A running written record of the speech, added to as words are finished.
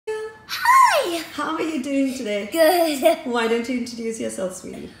How are you doing today? Good. Why don't you introduce yourself,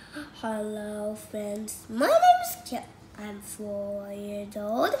 sweetie? Hello, friends. My name is Gail. I'm 4 years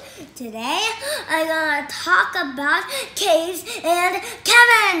old. Today, I'm gonna talk about caves and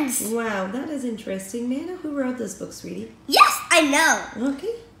caverns. Wow, that is interesting. May I know who wrote this book, sweetie? Yes, I know.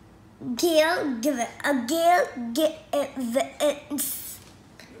 Okay. Gail Gibbons.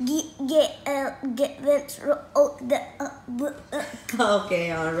 Gibbons wrote the book.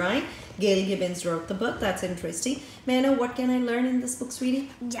 Okay, all right. Gail Gibbons wrote the book. That's interesting. May I know what can I learn in this book, sweetie?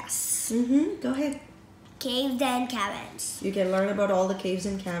 Yes. Go ahead. Caves and caverns. You can learn about all the caves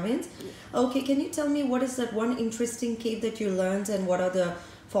and caverns. Okay, can you tell me what is that one interesting cave that you learned and what are the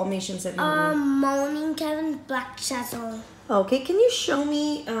formations that you learned? Moaning Cavern, Black Chasm. Okay, can you show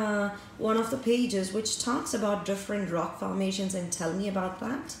me one of the pages which talks about different rock formations and tell me about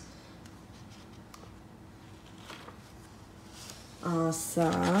that?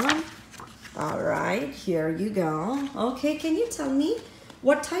 Awesome. All right, here you go. Okay, can you tell me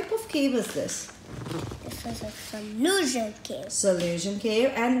what type of cave is this? This is a solution cave. Solution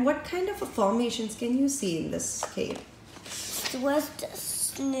cave. And what kind of formations can you see in this cave? Let's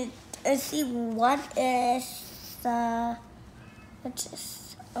see what is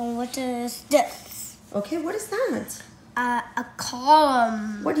this? Okay, what is that? A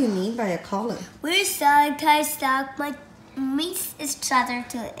column. What do you mean by a column? Where stalagmite meets each other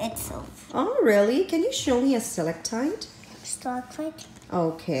to itself. Oh, really? Can you show me a stalactite? Stalagmite.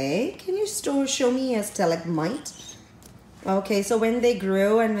 Okay, can you show me a stalagmite? Okay, so when they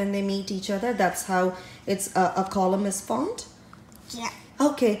grow and when they meet each other, that's how it's a column is formed? Yeah.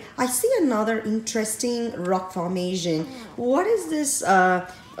 Okay, I see another interesting rock formation. What is this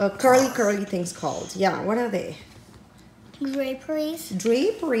curly things called? Yeah, what are they? Draperies.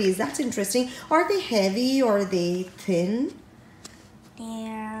 Draperies, that's interesting. Are they heavy or are they thin?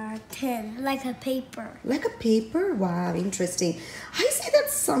 They're thin, like a paper. Like a paper? Wow, interesting. I see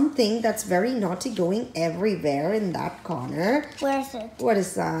that's something that's very naughty going everywhere in that corner. Where is it? What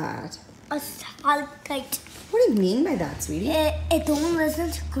is that? A stalactite. What do you mean by that, sweetie? It don't listen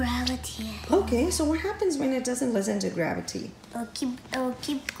to gravity. Okay, so what happens when it doesn't listen to gravity? It'll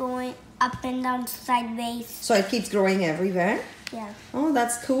keep going up and down sideways. So it keeps growing everywhere? Yeah. Oh,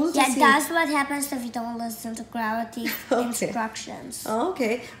 that's cool to Yeah, see. that's what happens if you don't listen to gravity instructions.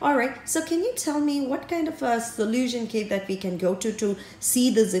 Okay, all right. So can you tell me what kind of a solution cave that we can go to see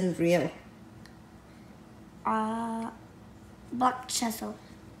this in real? Black Chasm.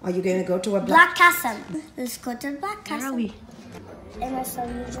 Are you going to go to a Black Chasm. Let's go to Black Chasm. Where are we? In a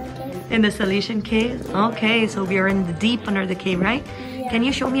solution cave. In the solution cave? Okay, so we are in the deep under the cave, right? Yeah. Can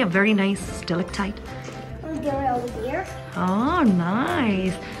you show me a very nice stalactite? I'll get it over here. Oh,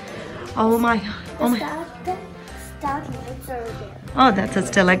 nice. Oh my. Stalagmites are over there. Oh, that's a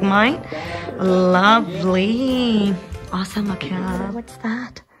stalagmite. Lovely. Awesome, Akira. What's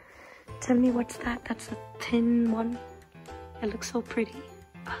that? Tell me what's that? That's a thin one. It looks so pretty.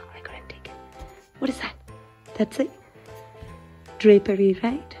 Oh, I couldn't take it. What is that? That's it? Drapery,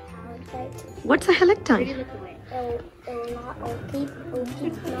 right? What's a helictite?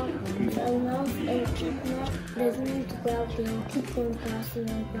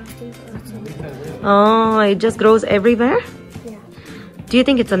 Oh, it just grows everywhere? Yeah. Do you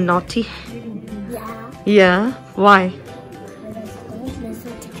think it's a naughty? Yeah. Yeah. Why?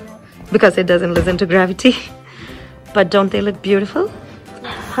 Because it doesn't listen to gravity. But don't they look beautiful?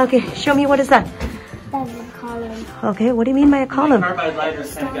 Okay, show me what is that? That's a column. Okay, what do you mean by a column?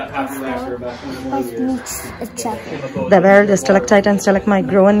 The where the stalactite and stalagmite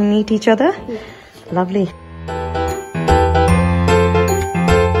grow and meet each other? Yeah. Lovely.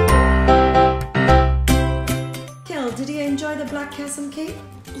 Gail, did you enjoy the Black Chasm Cave?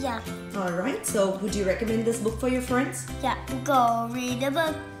 Yeah. Alright, so would you recommend this book for your friends? Yeah. Go read the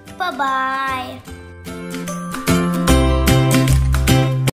book. Bye-bye.